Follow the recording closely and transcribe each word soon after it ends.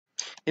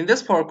In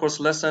this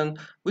ParaCourse lesson,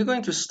 we're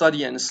going to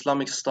study an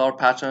Islamic star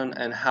pattern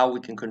and how we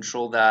can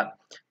control that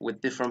with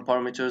different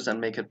parameters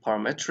and make it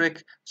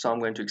parametric. So I'm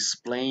going to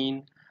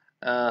explain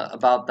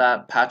about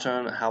that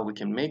pattern, how we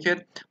can make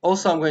it.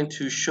 Also, I'm going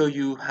to show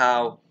you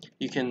how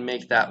you can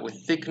make that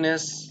with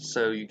thickness,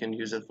 so you can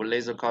use it for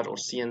laser cut or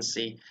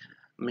CNC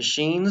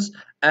machines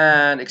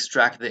and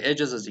extract the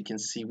edges. As you can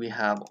see, we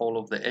have all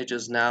of the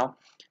edges now.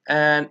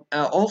 And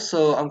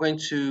also, I'm going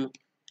to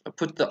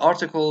put the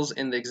articles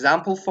in the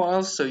example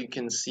files so you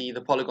can see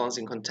the polygons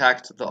in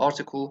contact, the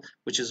article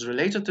which is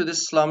related to the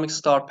Islamic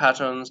star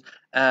patterns,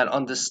 and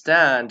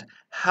understand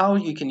how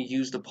you can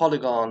use the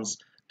polygons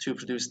to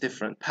produce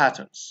different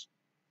patterns.